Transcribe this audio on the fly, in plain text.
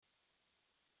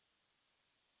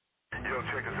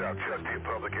check us out. Chuck T,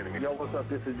 Public Enemy. Yo, what's up?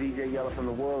 This is DJ Yella from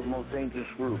the world's most dangerous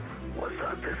group. What's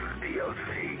up? This is DOC,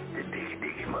 the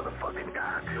diggy motherfucking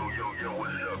doc. Yo,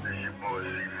 what's up? This your boy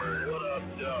C-Murray. What up,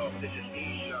 yo? This is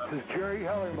E-Shot. This is Jerry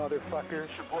Heller, motherfucker.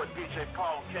 It's your boy DJ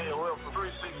Paul KOL from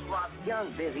 36 Block.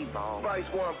 Young Busy Bone. Vice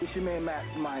One. It's your man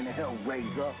Mastermind, the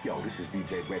Hellraiser. Yo, this is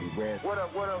DJ Ready Red. What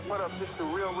up? This is the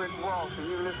real Rick Ross, and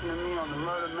you're listening to me on the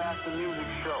Murder Master Music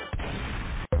Show.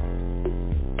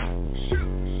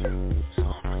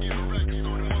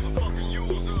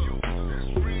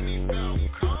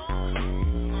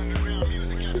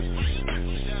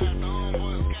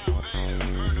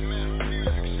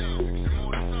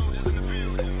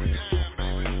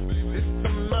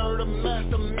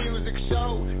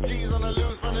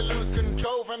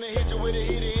 Finna hit you with a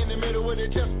hitter in the middle with a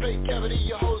chest plate cavity.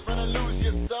 Your hoes finna lose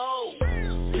your soul.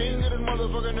 King of this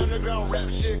motherfucking underground rap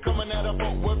shit coming out of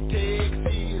Fort Worth,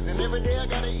 Texas. And every day I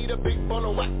gotta eat a big bowl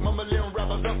of whack, mumbling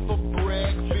rappers up for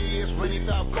breakfast. Rainy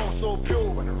South Coast so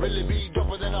pure, and it really be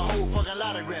doper than a whole fucking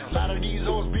lot of grams. A lot of these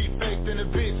hoes be faked in the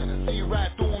bitch, and I see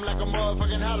right through them like a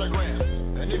motherfucking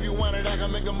hologram. And if you want it, I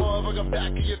can make a motherfucker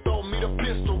back of your throat, meet a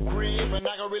pistol grip. And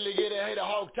I can really get a hater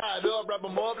hog tied up, wrap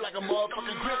them up like a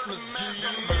motherfucking Christmas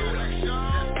tree.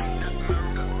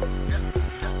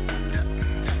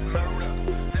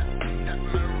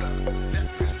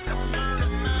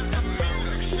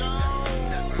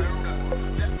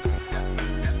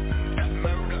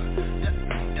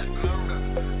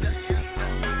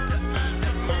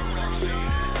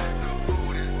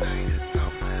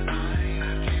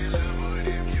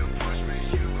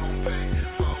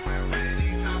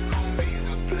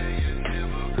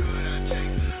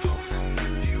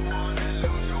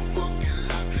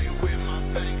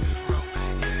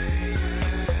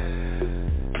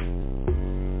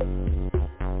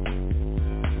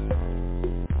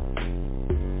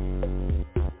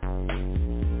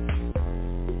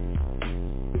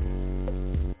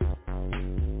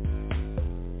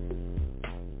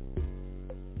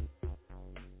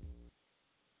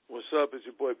 What's up? It's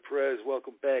your boy Prez.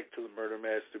 Welcome back to the Murder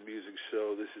Master Music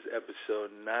Show. This is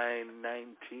episode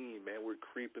 919, man. We're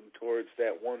creeping towards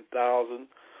that 1,000.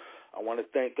 I want to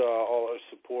thank all our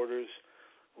supporters,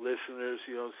 listeners,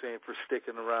 you know what I'm saying, for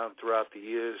sticking around throughout the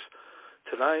years.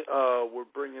 Tonight,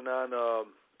 we're bringing on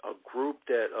a group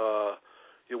that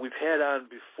we've had on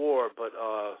before, but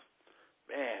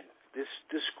man,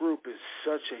 this group is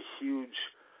such a huge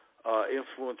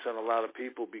influence on a lot of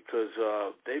people because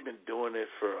they've been doing it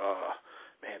for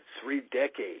 3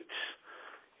 decades.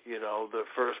 You know, the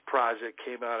first project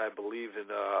came out, I believe, in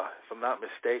if I'm not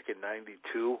mistaken,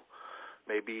 92,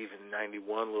 maybe even 91,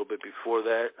 a little bit before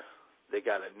that. They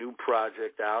got a new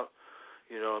project out.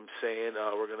 You know what I'm saying?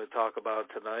 We're going to talk about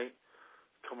tonight.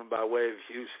 Coming by way of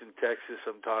Houston, Texas,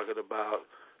 I'm talking about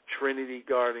Trinity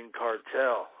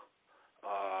Cartel.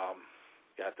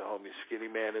 Got the homie Skinny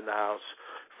Man in the house.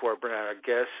 Before I bring on our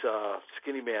guest,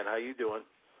 Skinny Man, how you doing?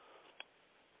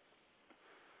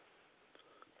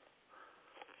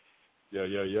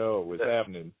 Yo, what's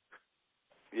happening?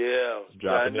 Yeah,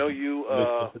 I know you.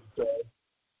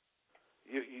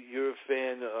 You're a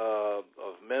fan of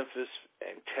Memphis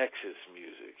and Texas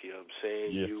music. You know what I'm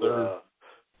saying? Yes, you sir.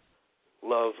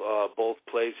 Love both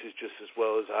places just as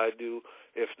well as I do,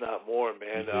 if not more,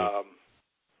 man. Mm-hmm.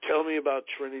 Tell me about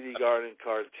Trinity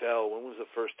Cartel. When was the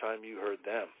first time you heard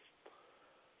them?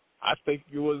 I think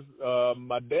it was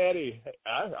my daddy.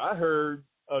 I heard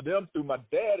them through my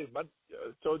daddy. I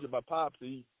told you my pops,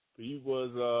 he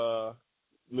was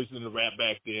listening to rap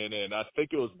back then, and I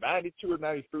think it was 92 or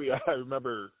 93. I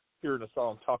remember hearing the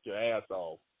song Talk Your Ass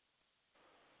Off.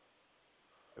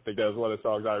 I think that was one of the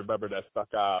songs I remember that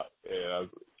stuck out, and I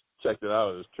checked it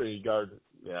out. It was Trinity Garden,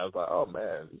 and I was like, oh,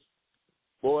 man, these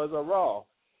boys are raw.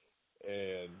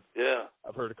 And yeah,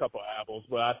 I've heard a couple of albums,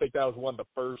 but I think that was one of the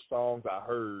first songs I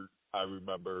heard, I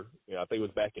remember. You know, I think it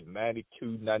was back in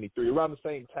 92, 93, around the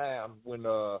same time when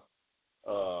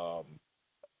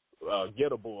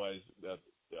Ghetto Boys,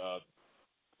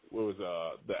 what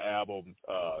was the album,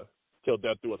 Till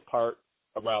Death Do Us Part.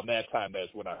 Around that time,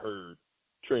 that's when I heard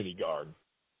Trinity Garden.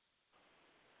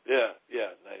 Yeah,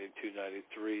 92,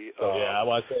 93. So, I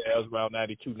want to say that was around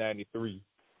 92, 93.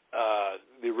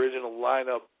 The original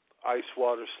lineup,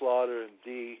 Icewater Slaughter and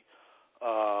D,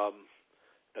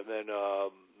 and then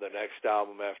the next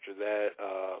album after that,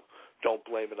 Don't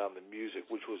Blame It on the Music,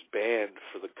 which was banned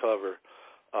for the cover.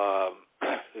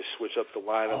 They switch up the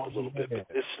lineup a little bit. But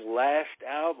this last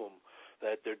album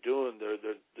that they're doing, they're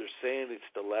saying it's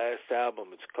the last album.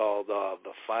 It's called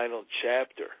The Final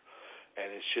Chapter,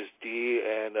 and it's just D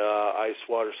and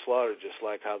Icewater Slaughter, just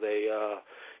like how they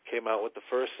came came out with the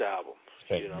first album.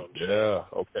 You know. Yeah.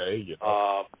 Okay. Yeah.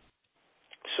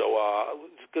 So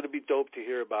it's going to be dope to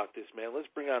hear about this, man. Let's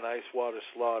bring on Icewater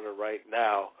Slaughter right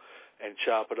now and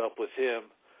chop it up with him.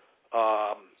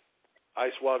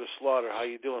 Icewater Slaughter, how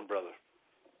you doing, brother?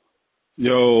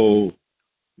 Yo,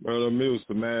 brother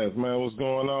Mr. Mass, man, what's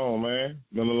going on, man?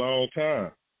 Been a long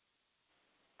time.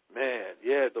 Man,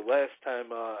 yeah, the last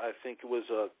time I think it was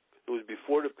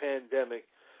before the pandemic.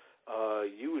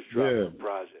 You was dropping a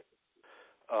project.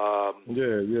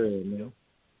 Man.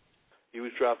 You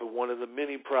was dropping one of the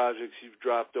many projects you've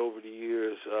dropped over the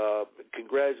years.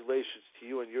 Congratulations to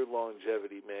you and your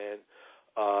longevity, man.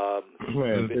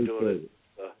 You've been doing it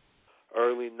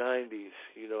early 90s,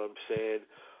 you know what I'm saying?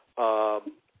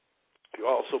 You're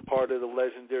also part of the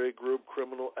legendary group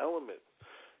Criminal Element,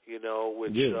 you know,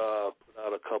 which put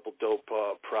out a couple dope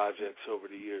projects over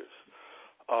the years.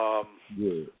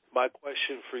 My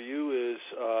question for you is,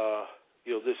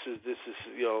 you know, this is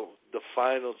you know, the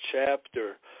final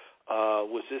chapter.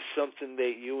 Was this something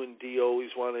that you and D always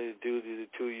wanted to do? The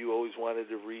two of you always wanted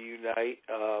to reunite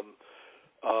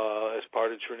as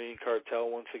part of Trinity Cartel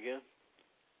once again?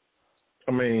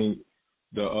 I mean,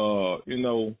 the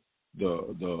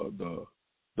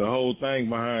whole thing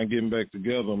behind getting back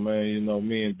together, man. You know,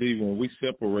 me and D, when we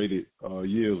separated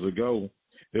years ago,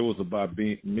 it was about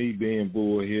me being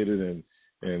bullheaded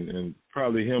and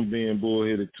probably him being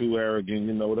bullheaded, too arrogant.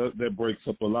 You know, that breaks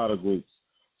up a lot of groups.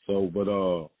 So, but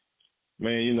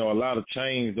man, you know, a lot of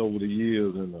changed over the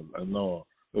years, and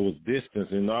it was distance.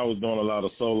 You know, I was doing a lot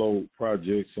of solo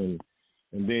projects, and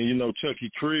then, you know, Chucky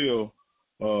Trill,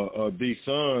 D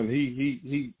Son,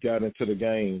 he got into the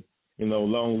game. You know,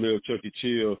 long live Chucky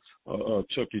Trill,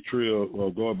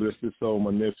 God bless his soul,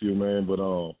 my nephew, man. But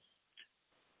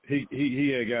he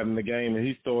had got in the game, and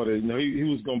he started. You know, he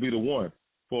was gonna be the one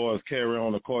for us carry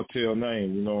on the Cartel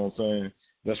name. You know what I'm saying?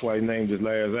 That's why he named his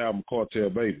last album Cartel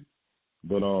Baby.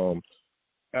 But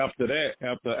after that,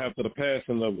 after the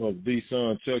passing of D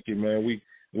Son Chucky, man, we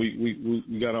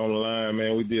got on the line,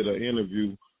 man. We did an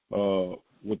interview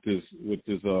with this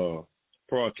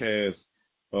broadcast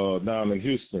down in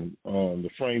Houston, the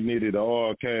Frank Nitty, the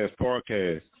Allcast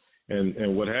podcast.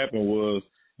 And what happened was,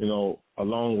 you know,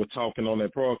 along with talking on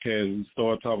that broadcast, we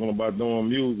started talking about doing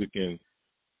music, and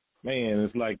man,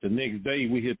 it's like the next day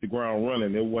we hit the ground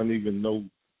running. There wasn't even no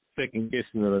second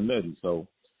guessing or nothing. So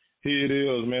here it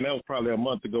is, man. That was probably a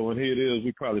month ago, and here it is.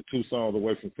 We probably 2 songs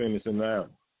away from finishing the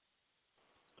album.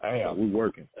 Damn, we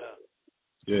working.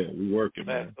 Yeah, we working,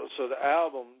 man. So the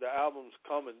album's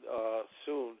coming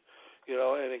soon, you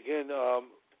know. And again,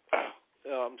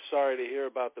 I'm sorry to hear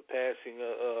about the passing.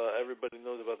 Everybody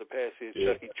knows about the passing of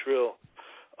Chucky Trill,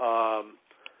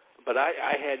 but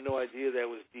I had no idea that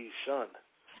was D's son.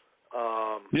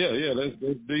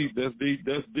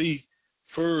 That's the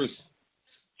first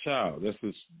child. That's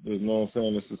his, you know what I'm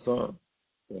saying? That's his son.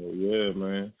 So yeah,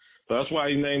 man. So that's why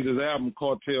he named his album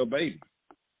Cartel Baby.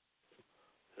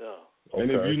 Yeah. Okay.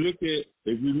 And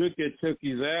if you look at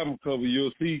Chucky's album cover,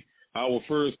 you'll see our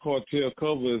first Cartel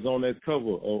cover is on that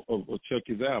cover of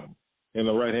Chucky's album in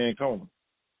the right hand corner.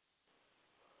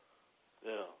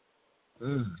 Yeah.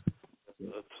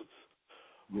 That's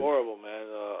horrible, man.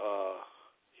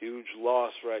 Huge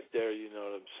loss right there. You know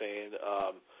what I'm saying?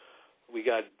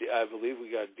 I believe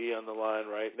we got D on the line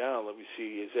right now. Let me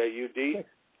see. Is that you, D?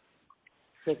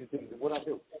 What I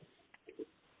do?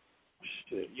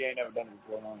 Shit, you ain't never done it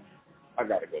before, man. I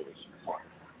gotta go this morning.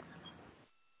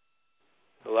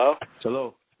 Hello?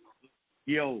 Hello.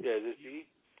 Yo. Yeah, is this D?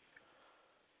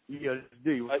 Yeah, this is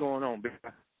D. What's going on, big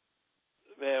man?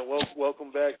 Man,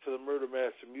 welcome back to the Murder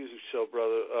Master Music Show,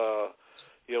 brother.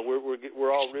 You know,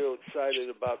 we're all real excited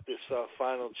about this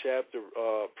final chapter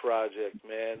project,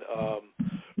 man.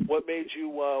 What made you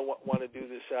want to do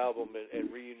this album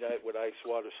and reunite with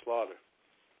Icewater Slaughter?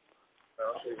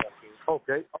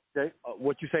 Okay.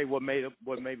 What you say? What made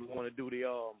me want to do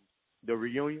the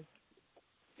reunion?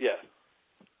 Yeah.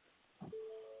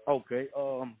 Okay.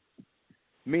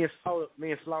 Me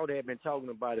and Slaughter had been talking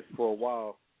about it for a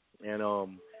while, and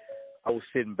I was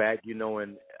sitting back, you know,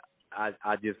 and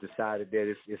I just decided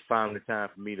that it's finally time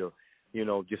for me to, you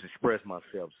know, just express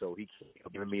myself. So he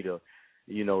kept giving me the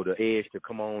edge to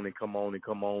come on,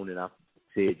 and I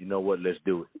said, you know what, let's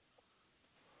do it.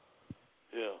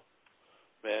 Yeah.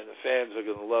 Man, the fans are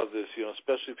going to love this, you know,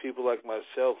 especially people like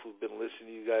myself who've been listening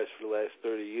to you guys for the last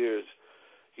 30 years,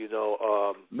 you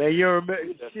know. Man, you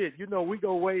remember, shit, you know, we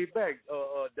go way back,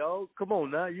 dog. Come on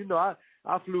now. You know, I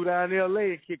flew down to L.A.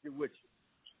 and kicked it with you.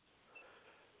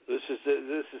 This is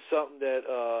something that,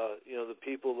 you know, the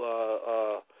people,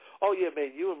 oh, yeah,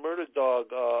 man, you and Murder Dog,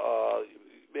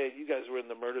 man, you guys were in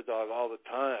the Murder Dog all the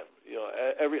time. You know,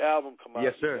 every album come out,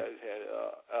 yes, sir. you guys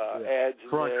had ads in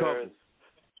front there. cover. And,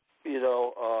 you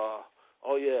know,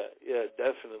 oh yeah,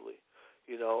 definitely.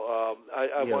 You know,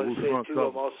 I want to say too,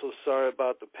 I'm also sorry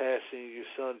about the passing of your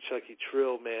son, Chucky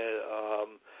Trill, man.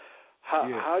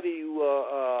 How do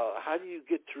you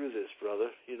get through this, brother?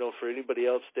 You know, for anybody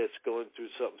else that's going through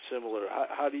something similar,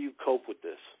 how do you cope with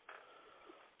this?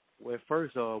 Well, at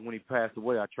first, when he passed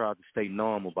away, I tried to stay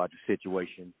numb about the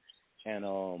situation, and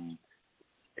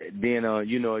then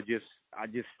you know, I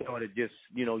just started just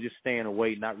staying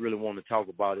away, not really wanting to talk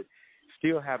about it.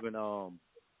 Still haven't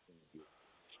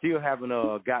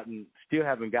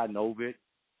gotten over it,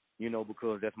 you know,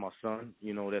 because that's my son,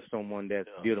 you know, that's someone that's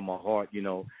dear to my heart, you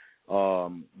know.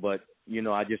 But you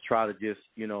know, I just try to just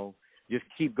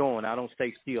keep going. I don't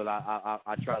stay still.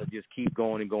 I try to just keep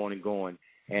going and going and going,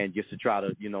 and just to try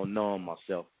to numb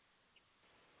myself.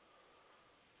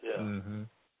 Yeah,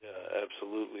 yeah,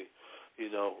 absolutely. You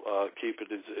know, keep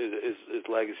his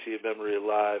legacy and memory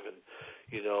alive, and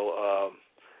you know,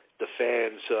 the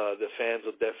fans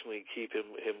will definitely keep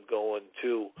him going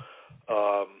too.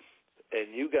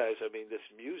 And you guys, I mean, this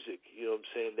music, you know what I'm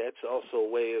saying, that's also a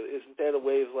way, isn't that a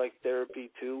way of like therapy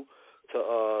too,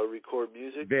 to record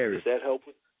music? Very. Does that help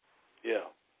with? Yeah.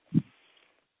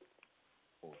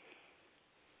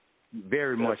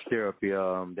 Very much therapy.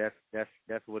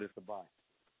 That's what it's about.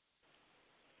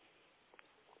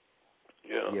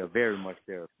 Yeah. Yeah, very much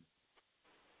therapy.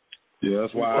 Yeah,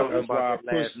 that's why I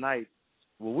last night.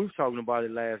 Well, we were talking about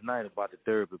it last night about the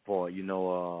therapy part. You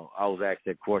know, I was asked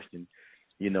that question.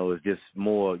 You know, it's just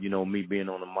more, you know, me being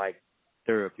on the mic.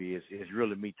 Therapy is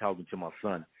really me talking to my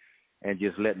son and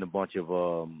just letting a bunch of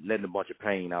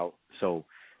pain out. So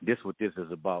this what this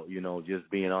is about, you know, just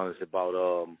being honest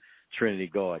about Trinity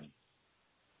Garden.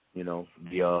 You know,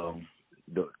 the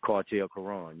Cartel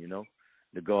Quran, you know,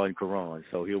 the Garden Quran.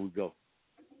 So here we go.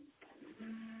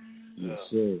 Yes,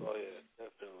 sir. Oh yeah,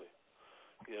 definitely.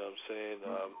 You know what I'm saying?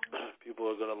 People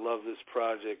are gonna love this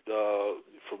project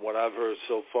from what I've heard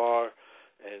so far.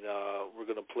 And we're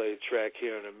going to play a track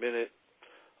here in a minute.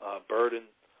 Burden,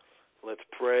 Let's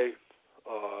Pray.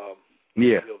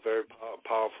 You know, very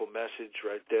powerful message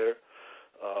right there.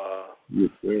 Yes,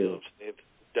 sir. You know what I'm saying?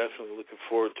 Definitely looking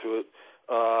forward to it.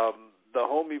 The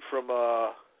homie from,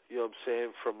 you know what I'm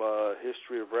saying, from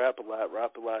History of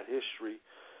Rap-A-Lot History,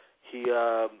 he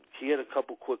had a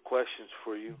couple quick questions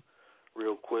for you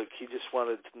real quick. He just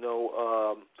wanted to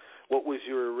know what was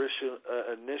your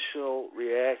initial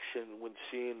reaction when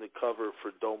seeing the cover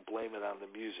for Don't Blame It on the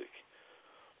Music?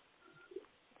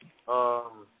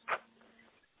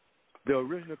 The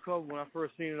original cover, when I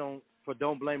first seen it for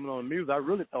Don't Blame It on the Music, I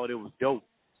really thought it was dope.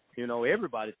 You know,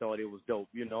 everybody thought it was dope.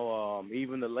 You know,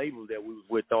 even the label that we was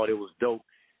with thought it was dope.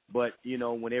 But, you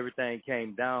know, when everything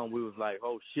came down, we was like,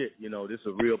 oh, shit, you know, this is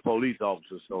a real police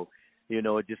officer. So, you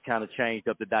know, it just kind of changed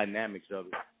up the dynamics of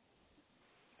it.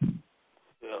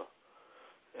 Yeah.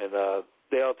 And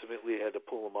they ultimately had to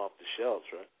pull him off the shelves,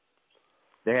 right?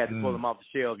 They had to pull him off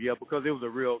the shelves, yeah, because it was a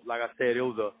real, like I said, it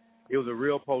was a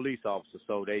real police officer,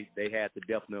 so they had to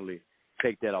definitely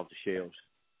take that off the shelves.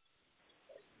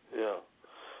 Yeah.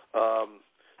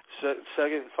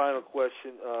 Second and final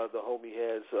question the homie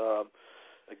has,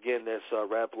 again, that's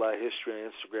Rap-A-Lot History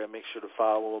on Instagram. Make sure to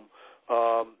follow him.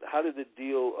 How did the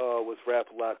deal with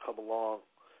Rap-A-Lot come along?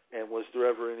 And was there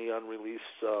ever any unreleased,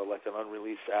 like an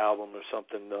unreleased album or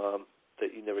something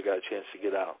that you never got a chance to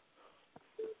get out?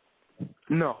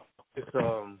 No, it's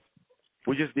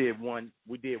we just did one.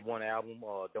 We did one album.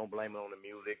 Don't Blame It on the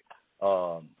Music.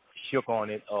 Shook on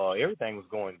it. Everything was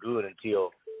going good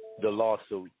until the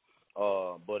lawsuit.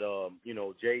 But you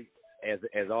know, Jay,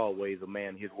 as always, a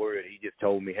man his word. He just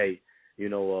told me, hey, you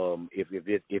know,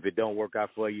 if it don't work out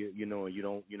for you, you know, you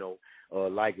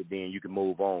don't like it, then you can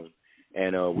move on.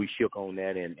 And we shook on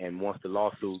that, and once the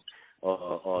lawsuit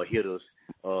hit us,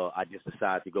 I just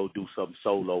decided to go do something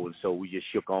solo, and so we just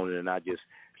shook on it, and I just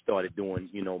started doing,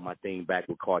 you know, my thing back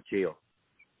with Cartel.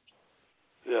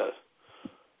 Yes.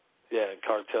 Yeah, and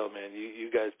Cartel, man,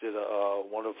 you guys did a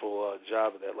wonderful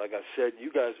job of that. Like I said,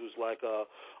 you guys was like a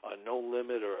No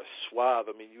Limit or a Suave.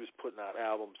 I mean, you was putting out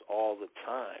albums all the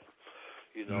time,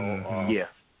 you know.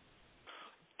 Yeah.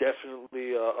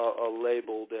 Definitely a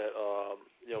label that,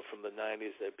 you know, from the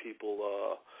 90s that people,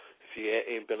 if you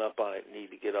ain't been up on it,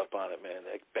 need to get up on it, man.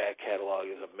 That back catalog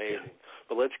is amazing.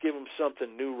 But let's give them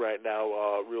something new right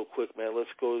now real quick, man.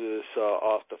 Let's go to this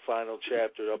off the final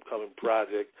chapter, upcoming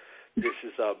project. This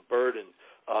is Burden.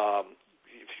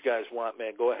 If you guys want,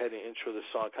 man, go ahead and intro the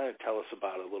song. Kind of tell us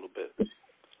about it a little bit.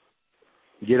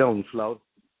 Get on, Flo.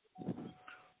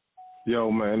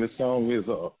 Yo, man, this song is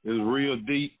real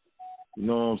deep. You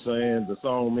know what I'm saying? The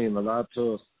song means a lot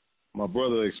to us. My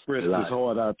brother expressed his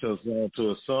heart out to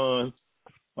his son.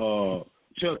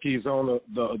 Chucky's on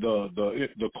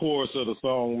the chorus of the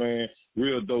song, man.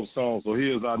 Real dope song. So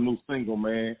here's our new single,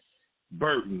 man.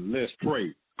 Burton, Let's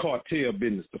Pray. Cartel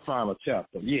Business, the final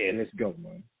chapter. Yeah, let's go,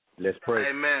 man. Let's pray.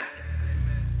 Amen.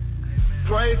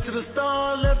 Pray to the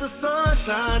stars, let the sun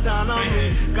shine down on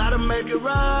me. Gotta make it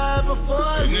right before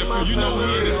I leave my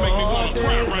family. Hard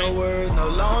days, no words, no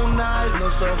long nights,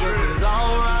 no suffering. It's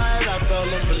alright, I felt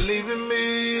them believing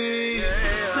me.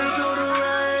 Been through the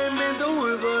rain, been through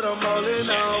it, but I'm holding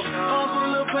on. I'm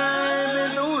full of pain,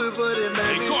 been through it, but it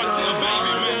made me strong.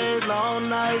 Hard days,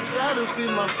 long nights, gotta feed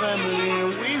my family.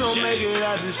 And we gon' make it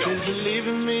out, just believe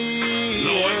in me.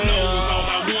 Lord knows all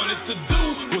I wanted to do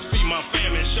was see my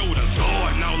family show the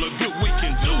God and all the good we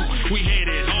can do. We had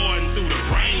it hard and through the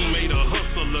rain, made a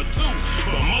hustle or two.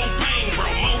 But more pain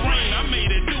brought more rain, I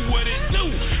made it do what it do.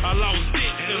 I lost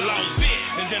it, and lost it,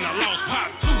 and then I lost pop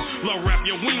too. Lord, wrap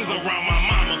your wings around my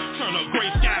mama, turn her gray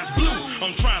skies blue.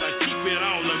 I'm trying to keep it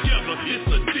all together, it's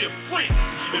a difference.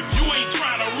 If you ain't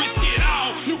trying to risk it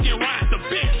all, you can ride the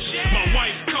bench. My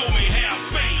wife told me have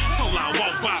faith, so I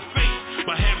walk by faith.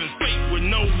 But having faith with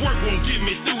no work won't get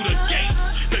me through the gates.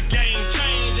 The game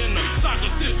changed and the soccer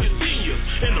still continues.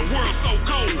 And the world so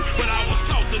cold, but I was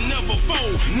taught to never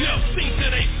fold, never sink to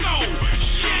they soul.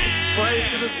 Pray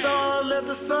to the stars, let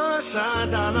the sun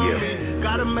shine down on me.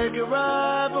 Gotta make it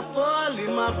right before I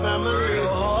leave my family.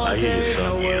 Hard days,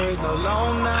 no worries, no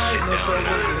long nights, no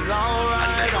struggles. It's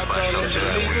alright, I felt it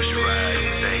believe in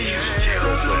me.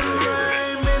 Been through the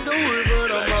rain, been through it, but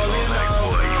I'm holding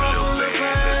on. I'm the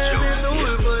pain, been through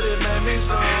it, but it made me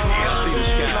strong. Hard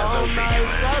days, long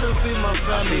nights, gotta feed my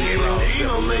family. We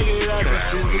gon' make it out,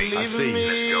 just believe in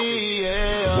me.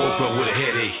 Woke up with a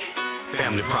headache,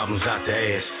 family problems out the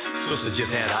ass. Sister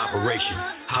just had an operation.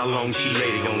 How long she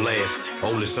lady gon' last?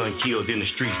 Oldest son killed in the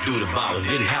streets through the bottle.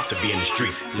 Didn't have to be in the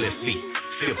streets. Let's see.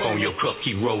 Sip on your cup,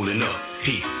 keep rolling up.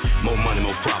 Peace. More money,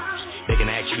 more problems. They can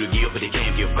ask you to give, but they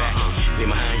can't give back. They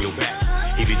behind your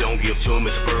back. If you don't give to them,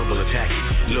 it's a verbal attack.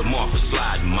 Lil' Martha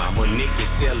sliding, mama. Nick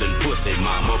is selling pussy,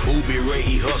 mama. Booby Ray,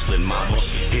 he hustling, mama.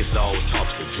 It's all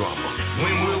talks of drama.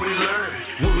 When will we learn?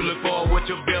 Will we look forward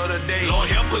to better days?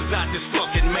 Lord, help us out this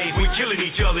fucking maze. We killing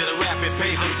each other at a rapid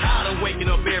pace. I'm tired of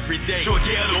waking up every day. Sure,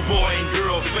 ghetto boy and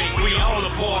girl fake. We all a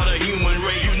part of human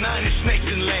race. United snakes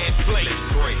in last place.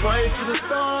 Pray to the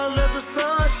stars, let the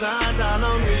sun shine down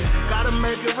on me. Gotta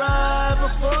make it right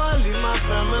before I leave my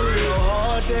family. No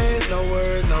hard days, no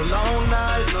words, no long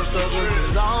nights, no struggles.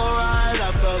 It's alright,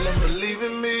 I felt them believe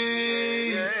in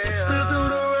me. Been through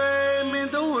the rain, been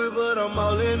through it, but I'm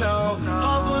holding on.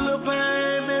 Heart full of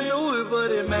pain, been through it,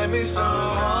 but it made me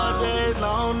strong. Hard days,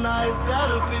 long nights,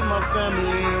 gotta feed my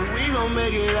family. And we gon'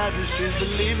 make it out the streets,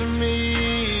 believe in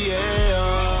me, yeah.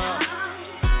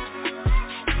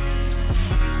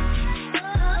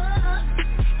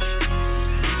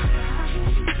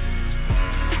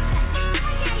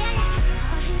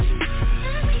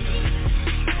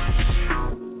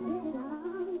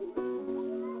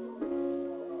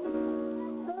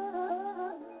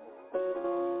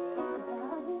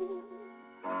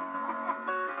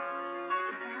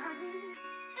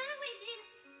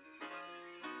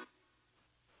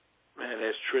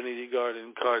 That's Trinity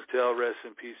Garden Cartel. Rest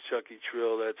in peace, Chucky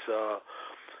Trill. That's,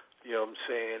 you know what I'm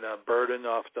saying, Burden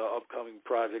off the upcoming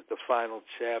project, The Final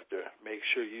Chapter. Make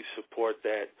sure you support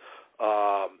that.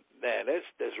 Man,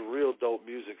 that's real dope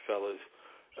music, fellas.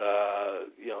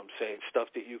 You know what I'm saying, stuff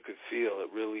that you could feel.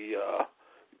 It really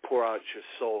pour out your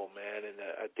soul, man, and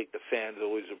I think the fans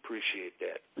always appreciate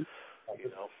that,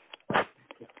 you know.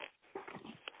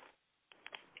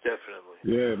 Definitely.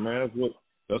 Yeah, man,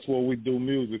 that's what we do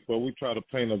music for. We try to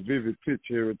paint a vivid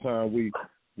picture every time we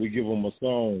give them a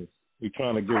song. We're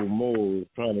trying to give them more. We're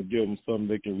trying to give them something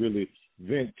they can really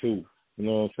vent to. You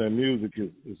know what I'm saying? Music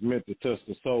is meant to touch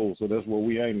the soul, so that's what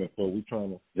we aiming for. We're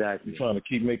trying to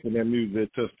keep making that music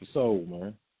that touch the soul,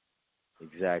 man.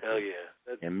 Exactly. Hell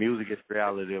yeah. And music is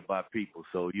reality about people.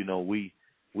 So, you know, we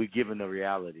giving the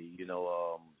reality. You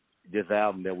know, this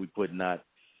album that we putting out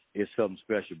is something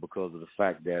special because of the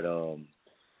fact that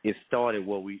it started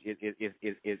where we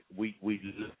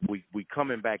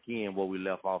coming back in where we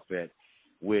left off at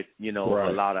with, you know,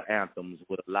 a lot of anthems,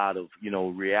 with a lot of, you know,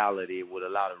 reality, with a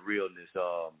lot of realness.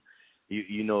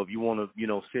 You know, if you want to, you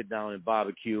know, sit down and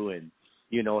barbecue and,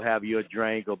 you know, have your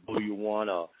drink or brew you one,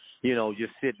 or, you know,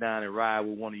 just sit down and ride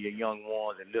with one of your young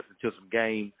ones and listen to some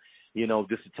game, you know,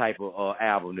 this is the type of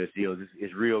album this is.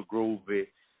 It's real groovy.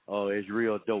 It's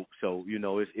real dope. So, you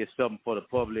know, it's something for the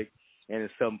public. and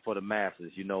it's something for the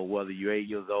masses, you know, whether you're 8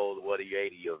 years old or whether you're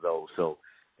 80 years old. So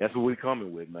that's what we're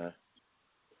coming with, man.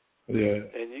 Yeah.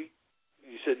 And you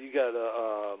said you got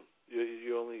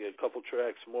you only get a couple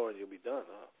tracks more and you'll be done,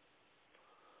 huh?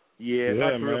 Yeah, yeah,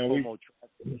 like 3 or 4 more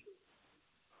tracks.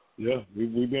 Yeah,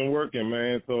 we've been working,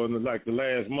 man. So in the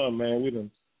last month, man, we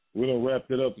done wrapped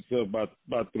it up until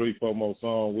about 3-4 more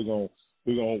songs.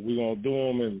 We're gonna do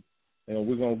them and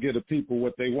we're gonna get the people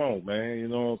what they want, man. You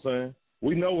know what I'm saying?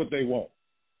 We know what they want.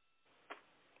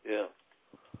 Yeah.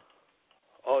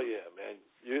 Oh yeah, man.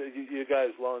 You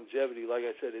guys' longevity, like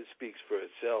I said, it speaks for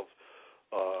itself.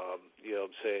 You know what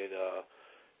I'm saying?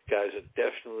 Guys are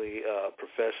definitely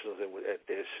professionals at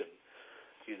this, and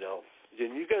you know.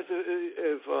 And you guys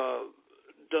have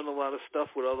done a lot of stuff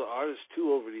with other artists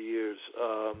too over the years.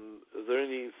 Are there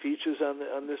any features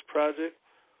on this project?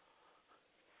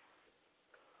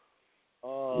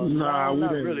 Nah, we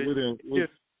didn't.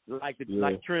 Just like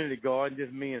Trinity Garden,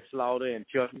 just me and Slaughter and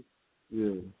Chucky.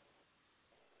 Yeah.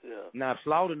 Yeah. Now, if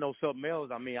Slaughter knows something else,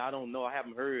 I mean, I don't know. I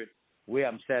haven't heard. We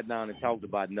haven't sat down and talked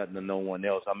about nothing to no one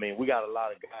else. I mean, we got a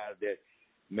lot of guys that,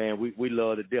 man, we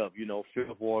love to death. You know,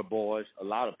 Fifth Ward Boys, a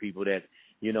lot of people that,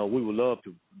 you know, we would love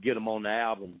to get them on the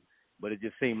album, but it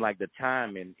just seemed like the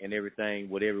timing and everything,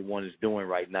 what everyone is doing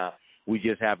right now, we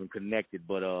just haven't connected.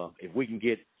 But if we can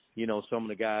get, you know, some of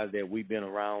the guys that we've been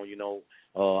around, you know,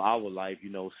 our life, you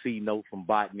know, C-Note from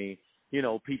Botany, you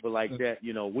know, people like that,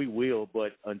 you know, we will.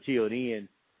 But until then,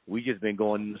 we just been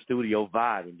going in the studio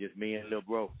vibing, just me and Lil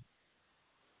Bro.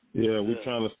 Yeah, we're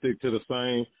trying to stick to the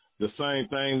same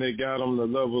thing they got on the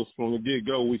levels from the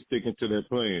get-go. We sticking to that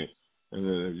plan.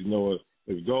 And, you know,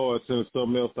 if God sends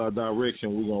something else our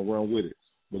direction, we're going to run with it.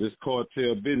 But it's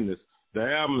Cartel Business. The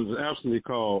album is actually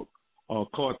called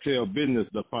Cartel Business,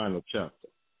 the final chapter.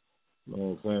 You know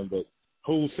what I'm saying? But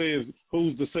who's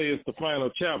to say it's the final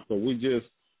chapter? We just,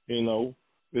 you know,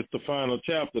 it's the final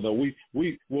chapter, though.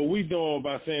 What we doing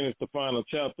by saying it's the final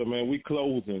chapter, man, we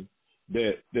closing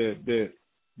that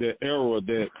era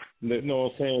that you know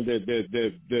what I'm saying,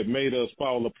 that made us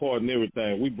fall apart and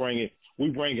everything. We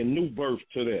bringing new birth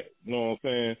to that. You know what I'm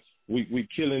saying? We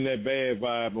killing that bad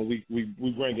vibe, and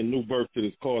we bringing new birth to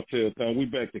this Cartel thing. We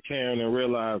back to caring and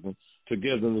realizing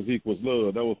togetherness equals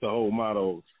love. That was the whole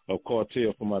motto of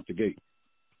Cartel from out the gate.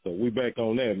 So we back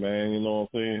on that, man. You know what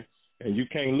I'm saying? And you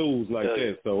can't lose like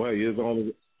that. So hey, it's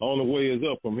on the way is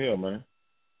up from here, man.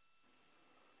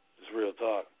 It's real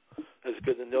talk. It's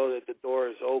good to know that the door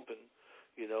is open,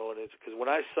 you know, and it's because when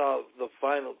I saw the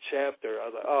final chapter, I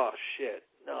was like, oh shit,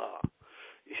 no,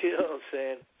 you know what I'm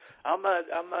saying?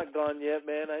 I'm not gone yet,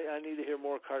 man. I need to hear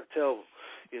more Cartel,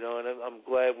 you know, and I'm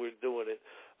glad we're doing it.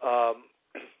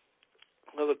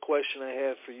 Another question I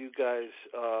have for you guys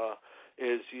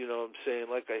is, you know what I'm saying,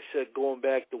 like I said, going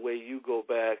back the way you go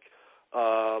back,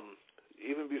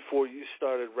 even before you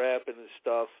started rapping and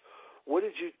stuff, what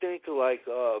did you think of like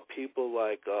people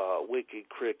like Wicked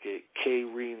Cricket, K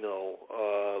Reno,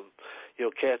 you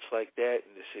know, cats like that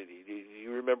in the city? Do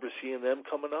you remember seeing them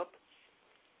coming up?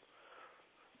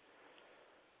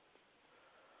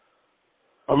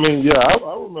 I mean, yeah,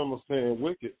 I remember seeing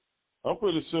Wicked. I'm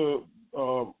pretty sure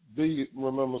D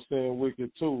remember seeing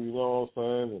Wicked too. You know what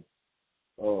I'm saying?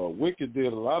 And Wicked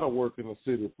did a lot of work in the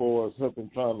city for us, helping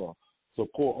trying to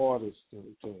support artists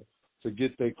to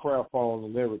get their craft on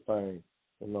and everything.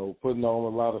 You know, putting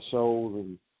on a lot of shows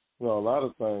and, you know, a lot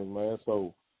of things, man.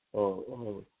 So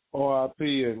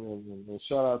R.I.P. and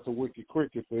shout out to Wicked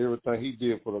Cricket for everything he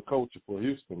did for the culture for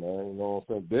Houston, man. You know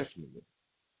what I'm saying? Definitely.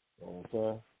 You know what I'm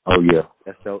saying? Oh yeah,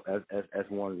 that's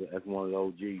one of the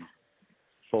OGs,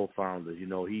 co-founders. You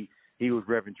know, he was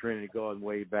repping Trinity Garden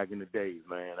way back in the days,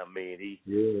 man. I mean,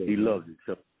 he loved it,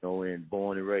 so, you know, and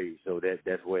born and raised. So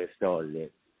that's where it started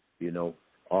at. You know,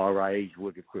 R.I.H.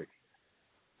 Wicked Cricket.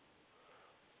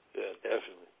 Yeah,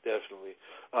 definitely.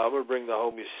 I'm gonna bring the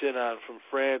homie Sin on from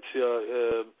France.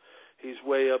 He's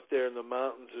way up there in the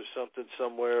mountains or something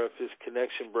somewhere. If his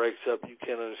connection breaks up, you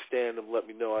can't understand him, let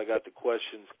me know. I got the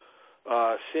questions.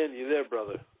 Sin, you there,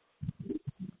 brother?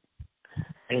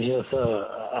 Yes,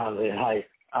 hi,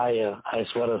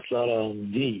 Icewater Slaughter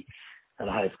and D, and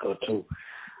high school too.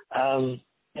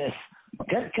 Yes,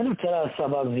 can you tell us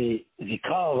about the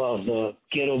cover of the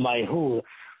Ghetto My Hood?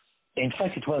 In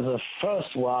fact, it was the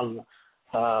first one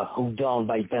hooked down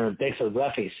by Pen and Pixel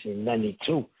Graphics in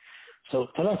 '92. So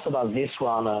tell us about this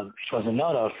one. It was an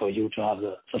honor for you to have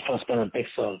the first Pen and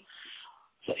Pixel,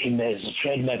 the image, the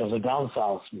trademark of the Down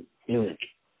South music.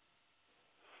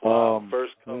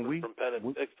 First cover from Pen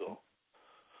and Pixel.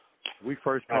 We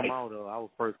first come out. Our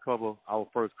first cover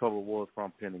was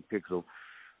from Pen and Pixel.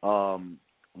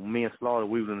 Me and Slaughter,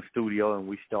 we was in the studio and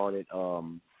we started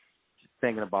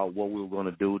thinking about what we were going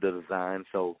to do, the design.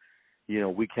 So,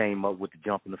 we came up with the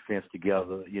jumping the fence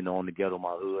together, on the Ghetto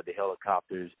My Hood, the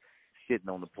helicopters sitting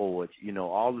on the porch,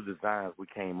 all the designs we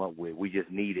came up with. We just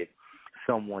needed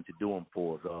someone to do them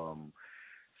for us.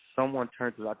 Someone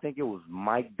turned to, I think it was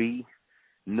Mike B,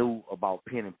 knew about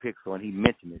Pen and Pixel, and he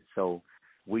mentioned it. So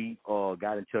we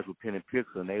got in touch with Pen and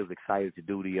Pixel, and they was excited to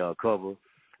do the cover.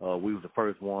 We was the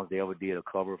first ones they ever did a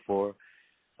cover for,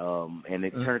 and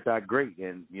it turned out great.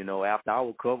 And, after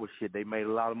our cover, they made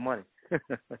a lot of money.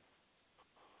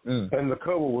 And the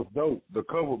cover was dope. The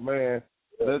cover, man,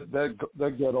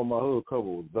 that Get on My Hood cover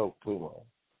was dope too, man.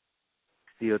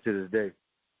 Still to this day.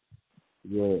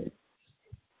 Yeah.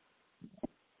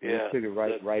 Yeah. We took it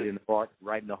right in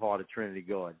the heart of Trinity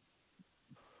Garden.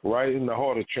 Right in the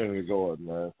heart of Trinity Garden,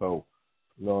 man. So,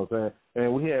 you know what I'm saying?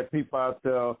 And we had people out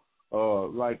there, we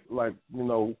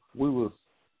was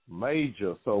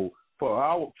major. So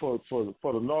for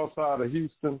the north side of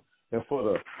Houston and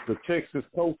for the Texas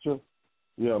culture,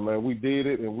 yeah, man, we did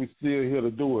it, and we still here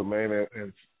to do it, man,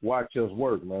 and watch us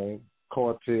work, man.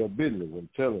 Cartel business, I'm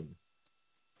telling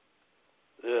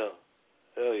you. Yeah.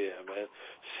 Hell yeah, man.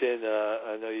 Sin,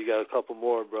 I know you got a couple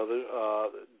more, brother.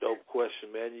 Dope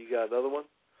question, man. You got another one?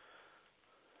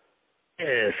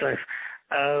 Yes, thanks.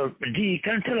 D,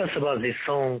 can you tell us about this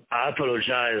song, I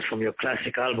Apologize, from your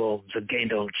classic album, The Game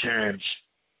Don't Change?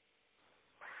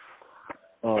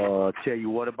 Tell you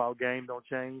what about Game Don't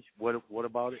Change? What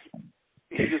about it?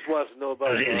 He just wants to know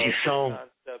about the song.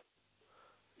 Concept.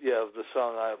 Yeah, the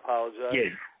song I Apologize. Yeah.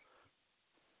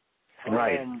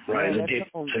 Right. The deep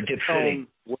feeling.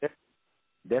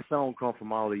 That song come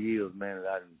from all the years, man, that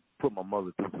I put my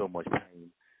mother through so much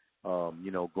pain.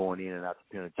 Going in and out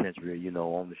the penitentiary,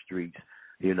 on the streets.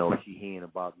 She hearing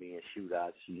about me in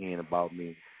shootouts. She hearing about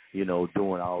me,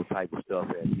 doing all type of stuff.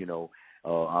 And,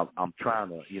 I'm trying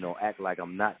to, act like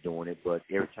I'm not doing it. But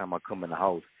every time I come in the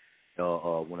house,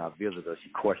 when I visit her, she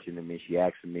questioning me. She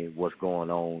asking me what's going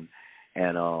on.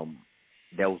 And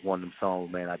that was one of them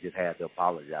songs, man, I just had to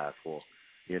apologize for.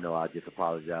 I just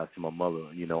apologized to my mother,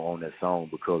 on that song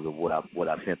because of what I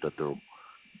sent her through.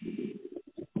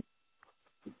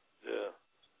 Yeah.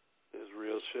 It's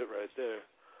real shit right there.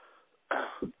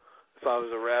 If I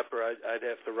was a rapper, I'd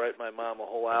have to write my mom a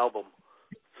whole album.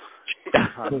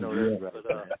 I know that's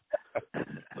right.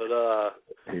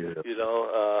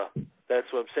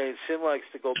 That's what I'm saying. Sin likes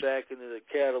to go back into the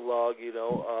catalog,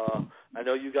 I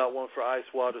know you got one for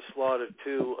Icewater Slaughter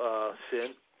too,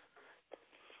 Sin.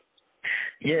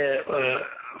 Yeah,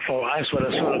 for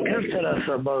Icewater Slaughter, can you tell us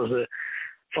about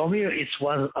for me, it's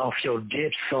one of your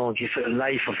deep songs, it's a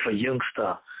life of a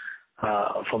youngster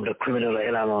from the criminal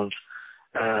element.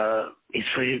 It's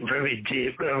very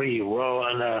deep, very raw,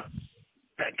 and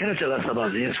can you tell us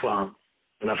about this one?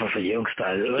 Life of a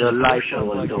youngster. The life of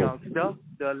a youngster.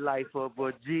 The life of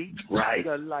a G. Right.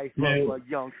 The life of a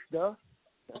youngster.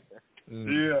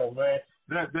 Yeah, man.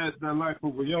 That life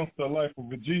of a youngster, life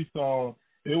of a G song.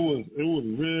 It was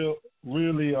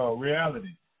really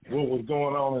reality. What was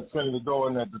going on in Trinity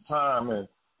Garden at the time, and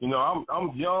I'm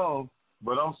young,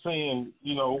 but I'm seeing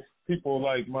people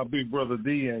like my big brother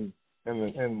D and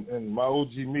my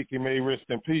OG Mickey, may rest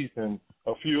in peace, and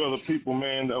a few other people,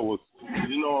 man, that was, what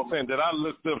I'm saying, that I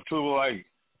looked up to, like,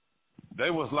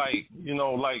 they was like,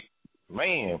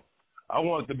 man, I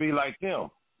wanted to be like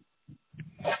them.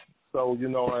 So, as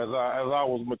I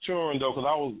was maturing, though,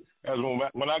 because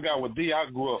when I got with D, I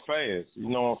grew up fast, you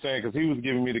know what I'm saying, because he was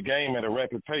giving me the game at a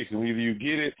rapid pace, and either you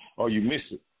get it or you miss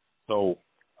it. So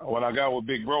when I got with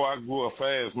Big Bro, I grew up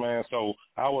fast, man. So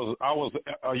I was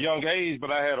a young age,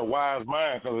 but I had a wise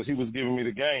mind because he was giving me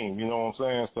the game, you know what I'm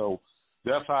saying? So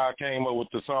that's how I came up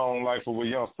with the song Life of a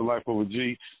Youngster, Life of a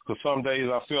G, because some days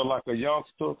I feel like a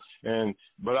youngster,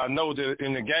 but I know that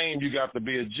in the game you got to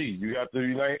be a G. You got to,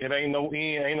 it ain't no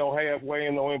end, ain't no halfway,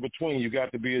 ain't no in between. You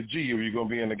got to be a G if you're going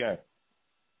to be in the game.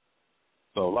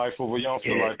 So Life of a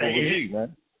Youngster, Life of a G,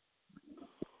 man.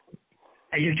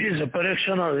 And you did the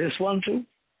production on this one too?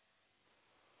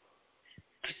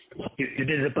 You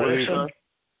did the production?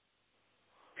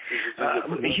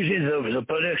 You did the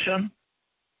production?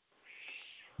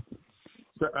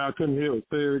 I couldn't hear it.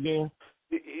 Say it again.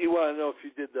 You want to know if you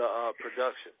did the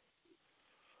production?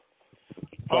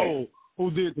 Oh, who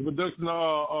did the production?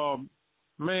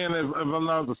 Man, if I'm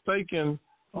not mistaken,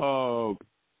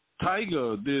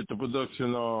 Tiger did the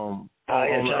production on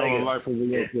Life of a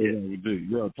Youngster.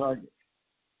 Yeah, Tiger.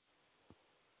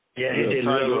 Yeah, he did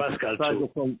Little Rascal too.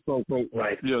 From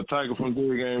right. Yeah, Tiger from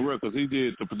Big Game Records. He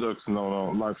did the production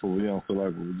on Life of a Youngster,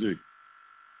 Life of a G.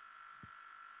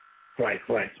 Right. That's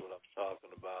what I'm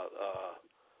talking about.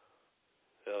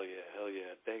 Hell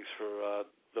yeah. Thanks for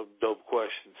Dope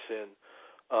question, Sin.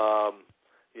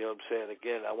 You know what I'm saying?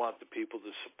 Again, I want the people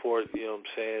to support, you know what I'm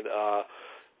saying?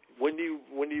 When do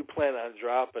you plan on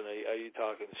dropping? Are you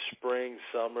talking spring,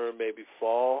 summer, maybe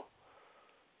fall,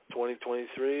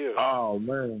 2023? Or? Oh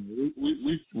man,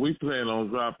 we plan on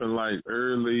dropping like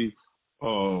early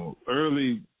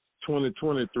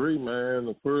 2023, man.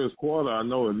 The first quarter, I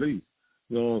know at least.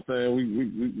 You know what I'm saying?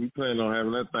 We plan on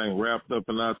having that thing wrapped up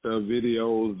and out there,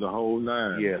 videos, the whole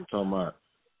nine. Yeah. I'm talking about.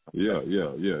 Yeah.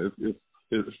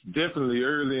 It's definitely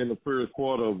early in the first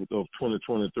quarter of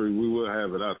 2023. We will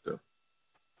have it out there.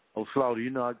 Oh, Slaughter, you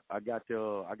know I got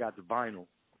the vinyl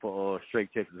for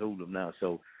Straight Texas Hoodlum now,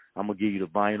 so I'm gonna give you the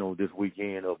vinyl this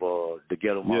weekend of the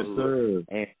Ghetto Yes, sir.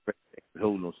 and Straight Texas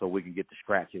Hoodlum, so we can get the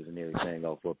scratches and everything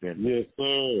off up in.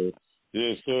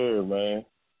 Yes, sir, man.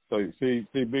 So see,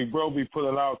 Big Bro be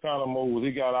putting out kind of moves.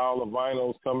 He got all the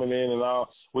vinyls coming in and all.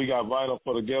 We got vinyl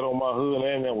for the Ghetto My Hood,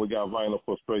 and then we got vinyl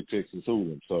for Straight Texas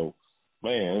Hoodlum. So,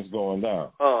 man, it's going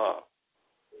down. Oh,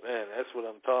 man, that's what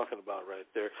I'm talking about right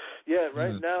there. Yeah,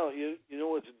 right now, you know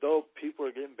what's dope? People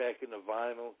are getting back into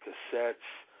vinyl, cassettes.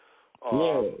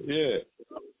 Yeah.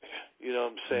 You know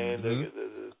what I'm saying? They're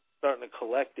starting to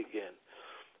collect again,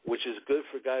 which is good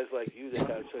for guys like you that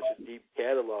got such a deep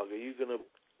catalog. Are you going to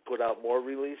put out more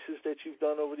releases that you've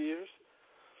done over the years?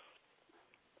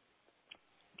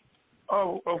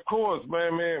 Oh, of course,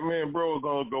 man. Me and Bro are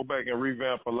going to go back and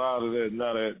revamp a lot of that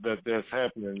now that's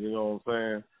happening, you know what I'm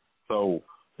saying? So,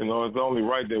 you know, it's only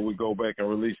right that we go back and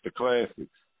release the classics.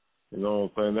 You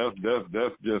know what I'm saying?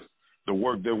 That's just the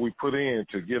work that we put in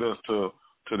to get us to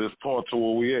this point to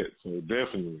where we at. So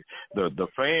definitely, the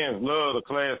fans love the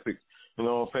classics. You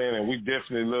know what I'm saying? And we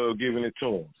definitely love giving it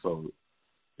to them. So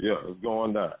yeah, it's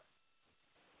going down.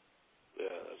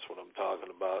 Yeah, that's what I'm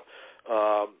talking about.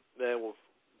 Man, well,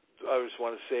 I just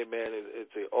want to say, man,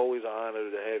 it's always an honor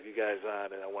to have you guys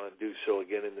on, and I want to do so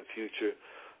again in the future.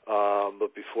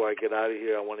 But before I get out of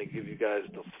here, I want to give you guys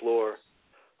the floor.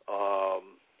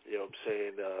 You know what I'm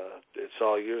saying? It's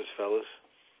all yours, fellas.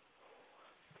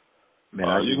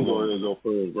 Man, you can go ahead and go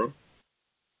first, bro.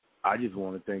 I just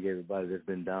want to thank everybody that's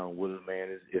been down with us,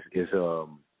 man. It's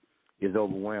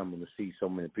overwhelming to see so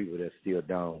many people that's still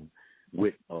down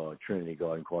with Trinity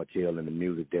Garden Cartel and the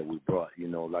music that we brought. You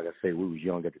know, like I said, we was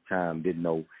young at the time, didn't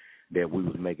know that we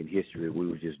was making history. We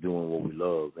was just doing what we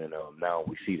love, and now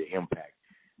we see the impact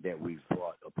that we've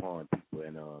brought upon people,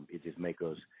 and it just make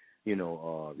us, you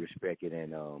know, respect it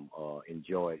and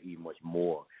enjoy it even much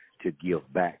more to give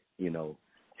back, you know,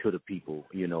 to the people,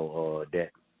 you know,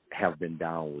 that have been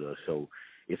down with us. So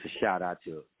it's a shout out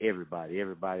to everybody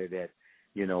that,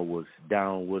 you know, was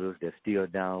down with us, that's still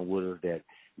down with us, that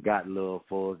got love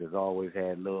for us, that's always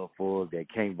had love for us, that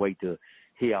can't wait to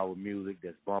hear our music,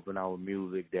 that's bumping our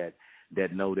music, that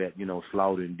know that, you know,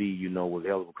 Slaughter and D, you know, was a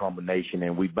hell of a combination,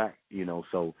 and we back, you know.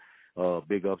 So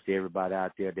big ups to everybody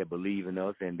out there that believe in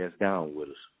us and that's down with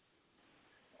us.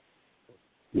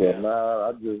 Yeah,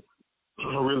 I just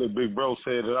really, Big Bro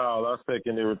said it all. I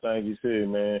second everything he said,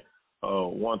 man.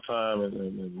 One time,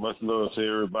 and much love to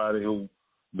everybody who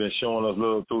been showing us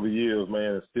love through the years,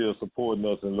 man, and still supporting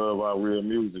us and love our real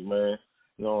music, man.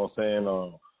 You know what I'm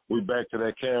saying? We back to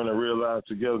that caring and realize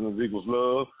togetherness equals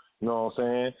love. You know what I'm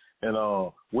saying? And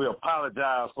we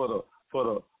apologize for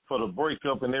the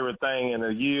breakup and everything and the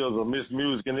years of missed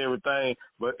music and everything,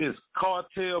 but it's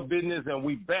cartel business and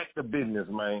we back to business,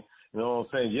 man. You know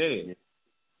what I'm saying? Yeah.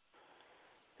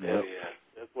 Yeah.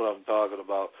 That's what I'm talking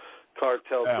about.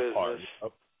 Cartel business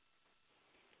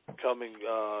coming, you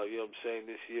know what I'm saying,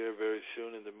 this year very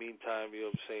soon. In the meantime, you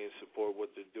know what I'm saying, support what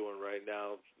they're doing right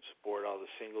now. Support all the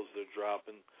singles they're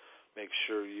dropping. Make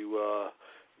sure you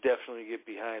definitely get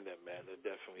behind them, man. They're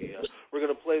definitely. We're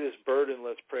gonna play this "Burden,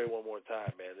 Let's Pray" one more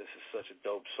time, man. This is such a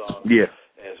dope song. Yeah.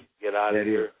 As we get out of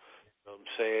here, you know what I'm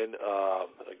saying.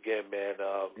 Again, man.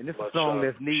 And it's a song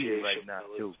that's needed right now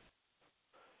too.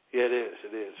 Yeah,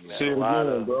 it is, man. See it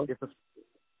again, bro. A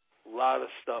lot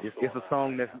of stuff. It's a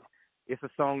song it's a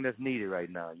song that's needed right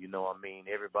now. You know what I mean?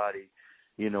 Everybody,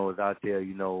 you know, is out there.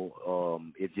 You know,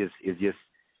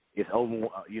 it's over.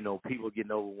 You know, people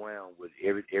getting overwhelmed with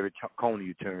every corner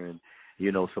you turn.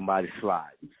 You know, somebody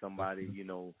slides. Somebody, you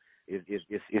know, it's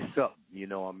something. You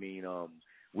know what I mean?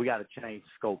 We got to change the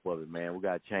scope of it, man. We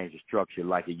got to change the structure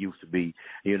like it used to be.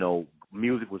 You know,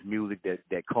 music was music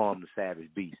that calmed the savage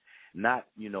beast, not,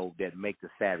 you know, that make the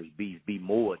savage beast be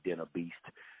more than a beast.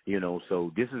 You know,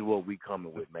 so this is what we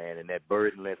coming with, man. And that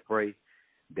Burden, Let's Pray,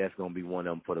 that's going to be one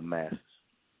of them for the masses.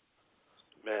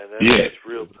 Man, that's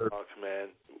real talk, man.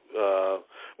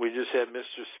 We just had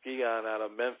Mr. Ski on out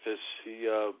of Memphis. He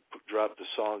dropped a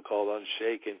song called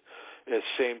Unshaken. that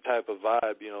same type of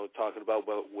vibe, you know, talking about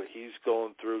what he's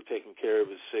going through, taking care of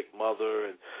his sick mother,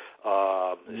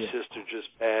 and his sister just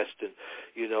passed, and,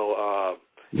 you know,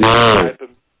 type of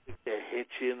music that hits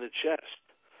you in the chest,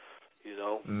 you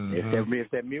know.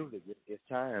 It's that music. It's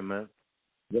time, man.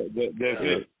 That's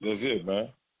it, man.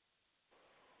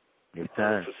 It's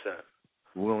time. 100%.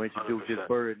 We're going to introduce 100%. this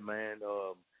bird, man.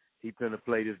 He finna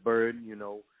play this bird, you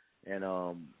know, and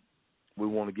we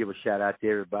want to give a shout out to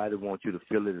everybody. We want you to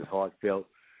feel it. It's heartfelt.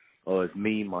 It's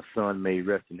me, my son, may he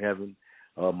rest in heaven.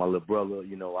 My little brother,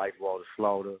 you know, Icewater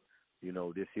Slaughter. You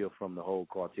know, this here from the whole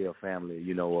Cartel family.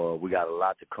 You know, we got a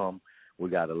lot to come. We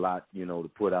got a lot, you know, to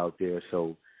put out there.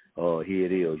 So here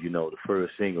it is, you know, the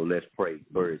first single, Let's Pray,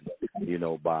 Bird, you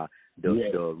know, by the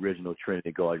original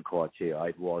Trinity Garden Cartel,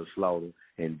 Icewater Slaughter,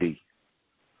 and D.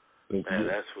 Man,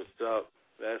 that's what's up.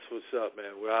 That's what's up,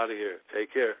 man. We're out of here.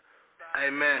 Take care.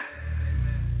 Amen.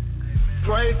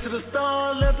 Pray to the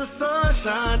stars, let the sun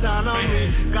shine down on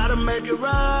me. Gotta make it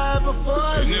right before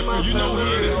I leave my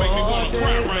family. Hard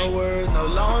days, no words, no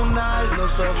long nights, no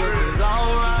struggle. It's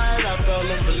alright, I felt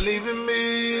them believing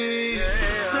me.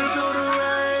 Sleep through the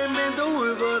rain, been through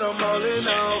it, but I'm holding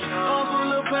on. All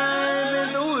full of pain, been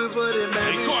through it, but it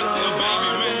made me strong.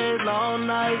 Hard days, long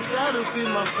nights, gotta feed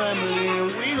my family.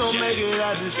 And we gon' make it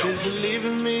out, just believe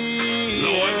in me.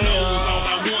 Lord knows all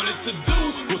I wanted to do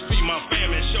was feed my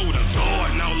family, show the God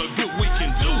and all the good we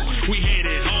can do. We had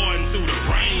it hard and through the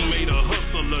rain, made a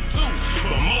hustle or two.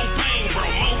 But more pain brought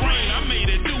more rain, I made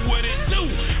it do what it do.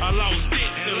 I lost it,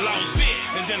 then lost it,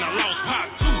 and then I lost pop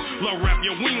too. Lord, wrap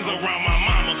your wings around my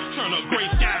mama, turn her gray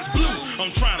skies blue.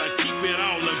 I'm trying to keep it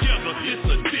all together, it's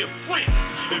a difference.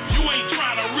 If you ain't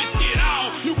trying to risk it all,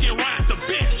 you can ride the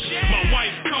bench. My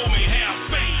wife told me have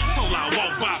faith, so I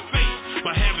walk by faith.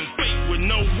 But having faith with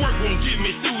no work won't get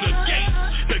me through the gates.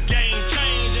 The game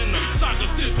changed and the saga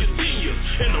still continues.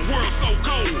 And the world's so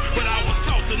cold, but I was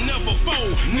taught to never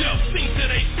fold, never sink to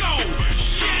they soul.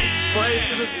 Pray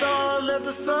to the stars, let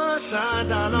the sun shine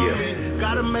down on me.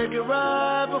 Gotta make it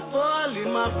right before I leave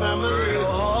my family.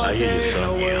 No hard days,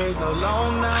 no worries, no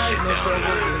long nights, no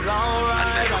struggle. It's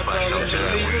alright, I felt them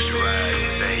believing me.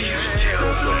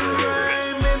 Through the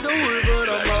rain, been through it, but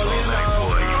I'm holding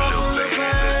on. All full of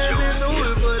pain, been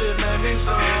through it, but it made me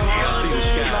strong. Hard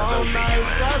days, long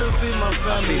nights, gotta feed my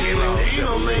family. We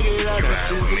gon' make it out,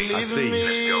 just believe in me.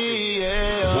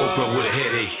 Woke up with a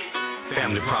headache,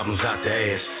 family problems out the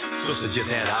ass. Sister just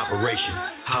had an operation.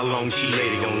 How long she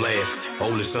lady gon' last?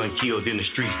 Oldest son killed in the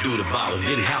streets through the bottle.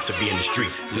 Didn't have to be in the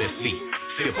streets. Let's see.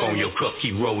 Sip on your cup,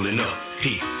 keep rolling up.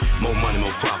 Peace. More money,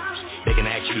 more problems. They can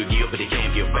ask you to give, but they can't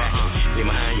give back. They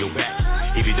behind your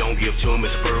back. If you don't give to them,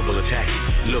 it's a verbal attack.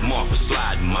 Lil' Martha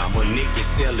sliding, mama. Nick is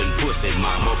selling pussy,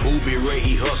 mama. Booby Ray,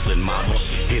 he hustling, mama.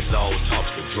 It's all talks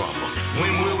of drama.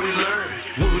 When will we learn?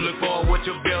 Will we look forward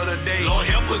to better days? Lord,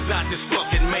 help us out this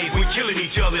fucking maze. We killing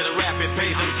each other at a rapid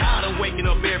pace. I'm tired of waking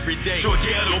up every day. Your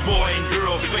ghetto boy and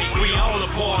girl fake. We all a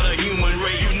part of human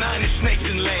race. United snakes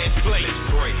in last place.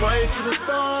 Pray to the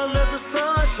stars, let the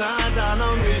sun shine down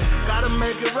on me. Gotta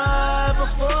make it right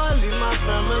before I leave my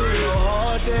family. No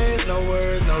hard days, no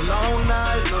words, no long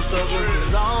nights, no struggle.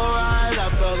 It's alright,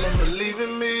 I felt them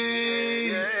believing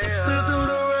me. Still through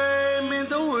the rain, been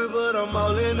through it, but I'm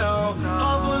holding on.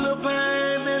 All full of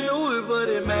pain, been through it,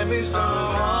 but it made me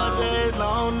strong. Hard days,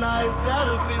 long nights,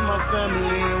 gotta feed my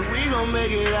family. And we gon' make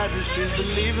it out the streets,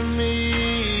 believe in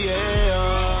me,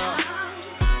 yeah.